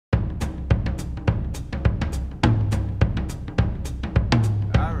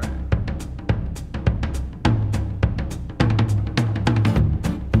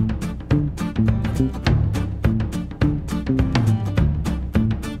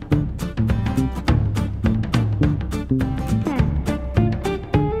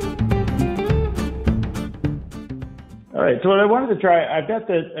right. So what I wanted to try, I've got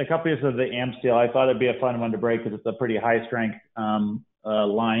a couple of the amp steel. I thought it'd be a fun one to break because it's a pretty high strength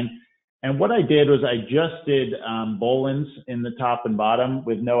line. And what I did was I just did Bolins in the top and bottom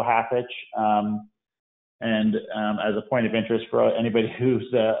with no half hitch. And as a point of interest for anybody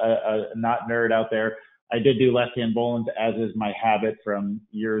who's a not nerd out there, I did do left-hand Bolins, as is my habit from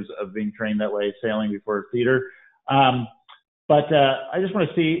years of being trained that way, sailing before theater. But I just want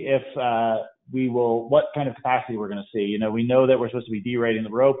to see if what kind of capacity we're going to see. You know, we know that we're supposed to be derating the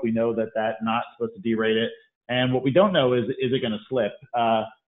rope. We know that not supposed to derate it. And what we don't know is it going to slip?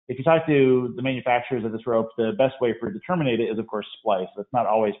 If you talk to the manufacturers of this rope, the best way to determine it is, of course, splice. It's not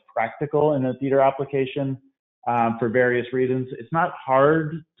always practical in a theater application for various reasons. It's not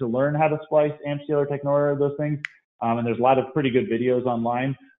hard to learn how to splice amp steel or Technora or those things. And there's a lot of pretty good videos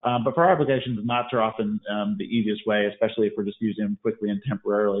online. But for our applications, knots are often the easiest way, especially if we're just using them quickly and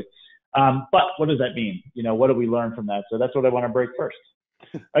temporarily. But what does that mean? You know, what do we learn from that? So that's what I want to break first.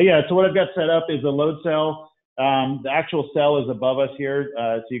 Yeah, so what I've got set up is a load cell. The actual cell is above us here,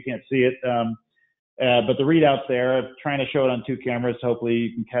 so you can't see it. But the readout's there. I'm trying to show it on two cameras. Hopefully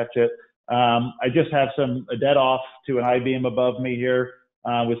you can catch it. I just have a dead off to an I-beam above me here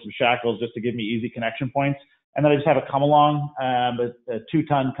with some shackles just to give me easy connection points. And then I just have a come along, a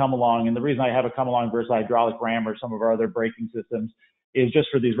 2-ton come along. And the reason I have a come along versus hydraulic ram or some of our other braking systems is just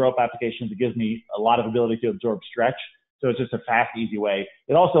for these rope applications. It gives me a lot of ability to absorb stretch. So it's just a fast, easy way.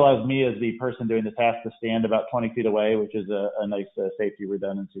 It also allows me as the person doing the task to stand about 20 feet away, which is a nice safety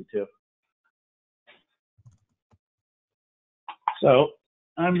redundancy too. So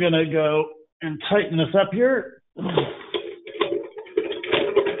I'm gonna go and tighten this up here.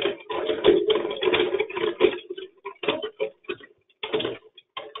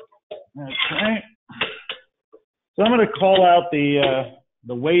 Okay. So I'm gonna call out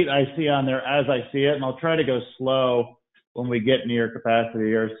the weight I see on there as I see it, and I'll try to go slow when we get near capacity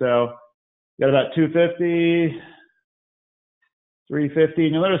here. So got about 250, 350,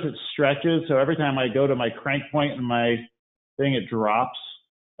 and you'll notice it stretches. So every time I go to my crank point and my thing, it drops.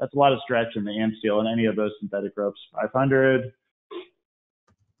 That's a lot of stretch in the amp steel and any of those synthetic ropes. 500,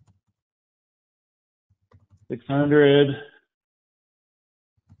 600,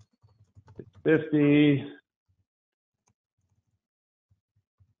 650,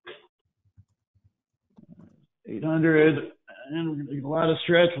 800, and we're going to get a lot of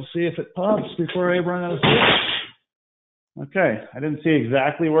stretch. We'll see if it pops before I run out of stretch. Okay, I didn't see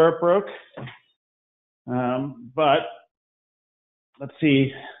exactly where it broke, but let's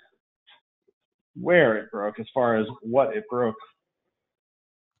see where it broke as far as what it broke.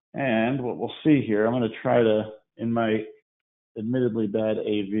 And what we'll see here, I'm going to try to, in my admittedly bad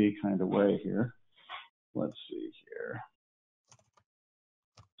AV kind of way here. Let's see here.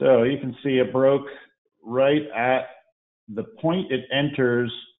 So you can see it broke right at the point it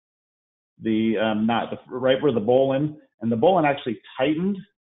enters the knot, right where the Bolin, and the Bolin actually tightened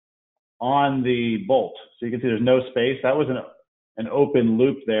on the bolt. So you can see there's no space. That was an open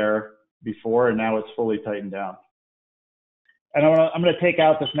loop there before, and now it's fully tightened down. And I'm going to take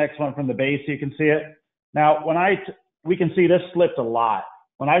out this next one from the base so you can see it. Now, we can see this slipped a lot.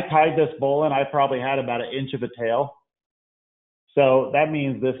 When I tied this Bolin, I probably had about 1 inch of a tail. So that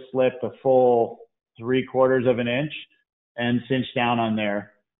means this slipped a full 3/4 of an inch and cinched down on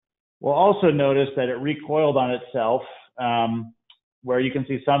there. We'll also notice that it recoiled on itself, where you can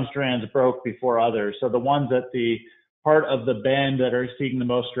see some strands broke before others. So the ones at the part of the bend that are seeing the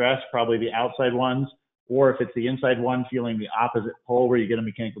most stress, probably the outside ones, or if it's the inside one feeling the opposite pull where you get a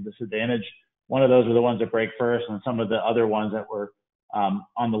mechanical disadvantage, one of those are the ones that break first, and some of the other ones that were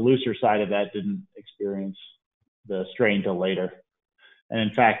on the looser side of that didn't experience the strain till later. And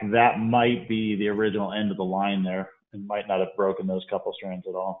in fact, that might be the original end of the line there and might not have broken those couple strands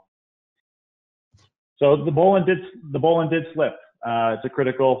at all. So the Bolin did slip. It's a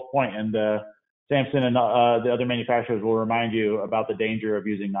critical point, and Samson and the other manufacturers will remind you about the danger of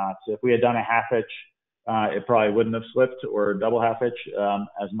using knots. If we had done a half hitch, it probably wouldn't have slipped, or double half hitch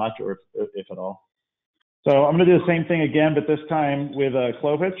as much, or if at all. So I'm going to do the same thing again, but this time with a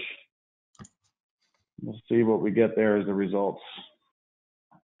clove hitch. We'll see what we get there as the results.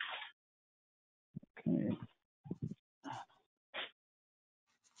 Okay.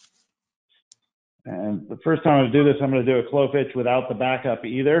 And the first time I do this, I'm going to do a clove hitch without the backup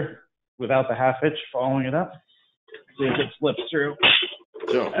either, without the half hitch following it up. See if it slips through.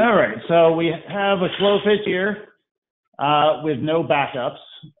 All right, so we have a clove hitch here with no backups,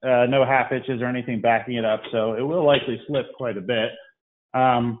 no half hitches or anything backing it up, so it will likely slip quite a bit.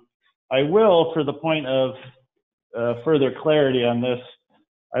 I will, for the point of further clarity on this,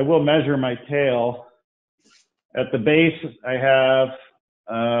 I will measure my tail At the base, I have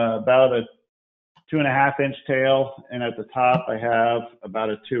about a 2.5-inch tail, and at the top, I have about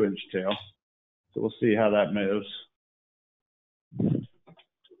a 2-inch tail. So we'll see how that moves.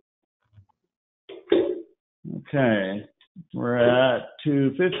 Okay, we're at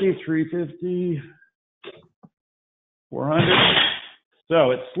 250, 350, 400.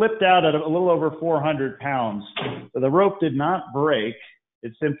 So it slipped out at a little over 400 pounds. So the rope did not break,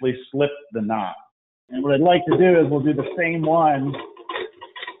 it simply slipped the knot. And what I'd like to do is we'll do the same one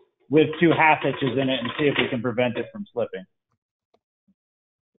with 2 half hitches in it and see if we can prevent it from slipping.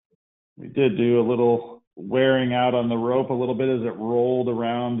 We did do a little wearing out on the rope a little bit as it rolled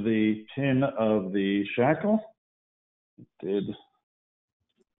around the pin of the shackle. It did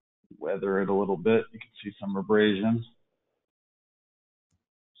weather it a little bit. You can see some abrasions.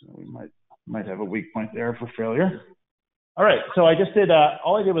 So we might have a weak point there for failure. All right, so I just did,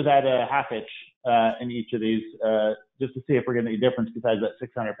 all I did was add a half hitch in each of these just to see if we're getting any difference besides that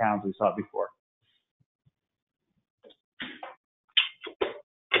 600 pounds we saw before.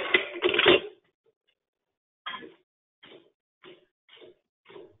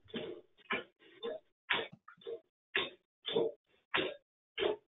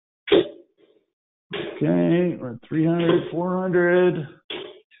 Okay, we're at 300, 400.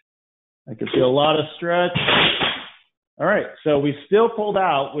 I can feel a lot of stretch. All right, so we still pulled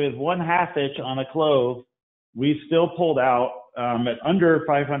out with 1 half hitch on a clove. We still pulled out at under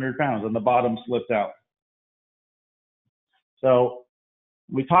 500 pounds, and the bottom slipped out. So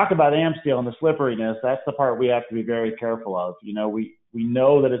we talk about am steel and the slipperiness. That's the part we have to be very careful of. You know, we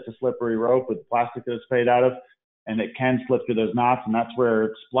know that it's a slippery rope with the plastic that it's made out of, and it can slip through those knots, and that's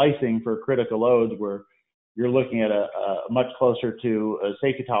where splicing for critical loads, where you're looking at a much closer to a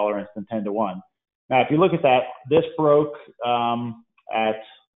safety tolerance than 10-to-1. Now, if you look at that, this broke at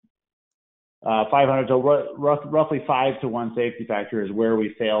 500, so roughly 5-to-1 safety factor is where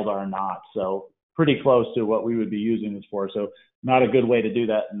we failed our knot. So pretty close to what we would be using this for. So not a good way to do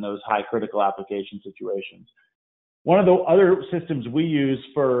that in those high critical application situations. One of the other systems we use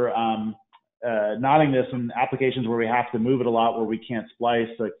for knotting this in applications where we have to move it a lot, where we can't splice,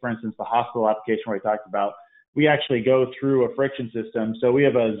 like for instance, the hospital application where I talked about, we actually go through a friction system. So we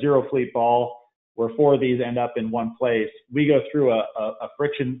have a 0-fleet ball where 4 of these end up in one place. We go through a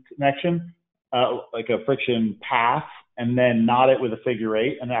friction connection, like a friction path, and then knot it with a figure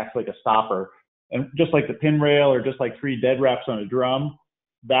 8 and acts like a stopper. And just like the pin rail or just like 3 dead reps on a drum,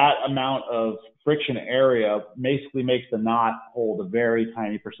 that amount of friction area basically makes the knot hold a very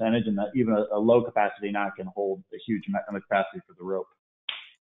tiny percentage, and that even a low capacity knot can hold a huge amount of capacity for the rope.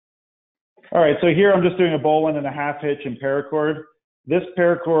 All right, so here I'm just doing a bowline and a half hitch in paracord. This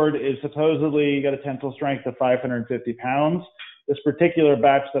paracord is supposedly got a tensile strength of 550 pounds. This particular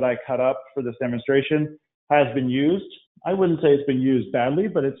batch that I cut up for this demonstration has been used. I wouldn't say it's been used badly,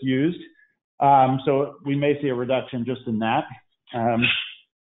 but it's used. So we may see a reduction just in that.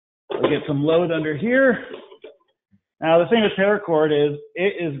 I'll get some load under here. Now the thing with paracord is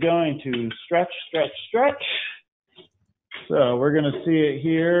it is going to stretch, stretch, stretch. So we're going to see it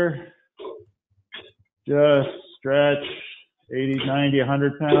here. Just stretch 80, 90,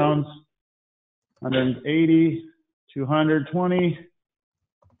 100 pounds, 180, 220,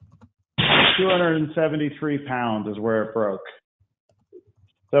 273 pounds is where it broke.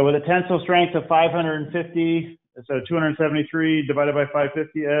 So with a tensile strength of 550, so 273 divided by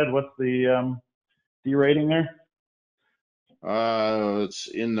 550, Ed, what's the D rating there? It's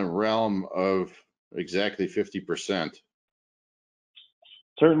in the realm of exactly 50%.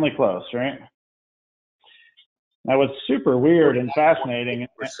 Certainly close, right? Now what's super weird and fascinating,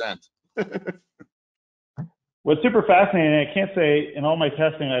 what's super fascinating, I can't say in all my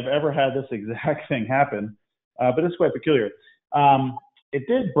testing I've ever had this exact thing happen, but it's quite peculiar. It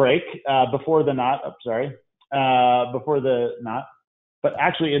did break before the knot, before the knot, but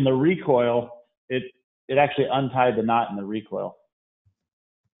actually in the recoil, it actually untied the knot in the recoil,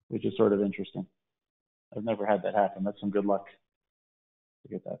 which is sort of interesting. I've never had that happen. That's some good luck to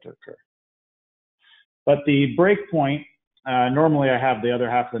get that to occur. But the break point, normally I have the other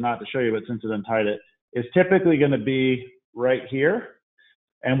half of the knot to show you, but since it untied it, is typically going to be right here.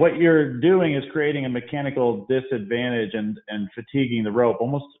 And what you're doing is creating a mechanical disadvantage and fatiguing the rope,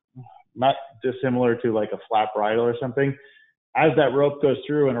 almost not dissimilar to like a flat bridle or something. As that rope goes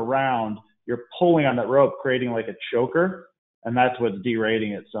through and around, you're pulling on that rope, creating like a choker, and that's what's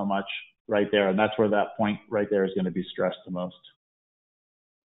derating it so much right there. And that's where that point right there is going to be stressed the most.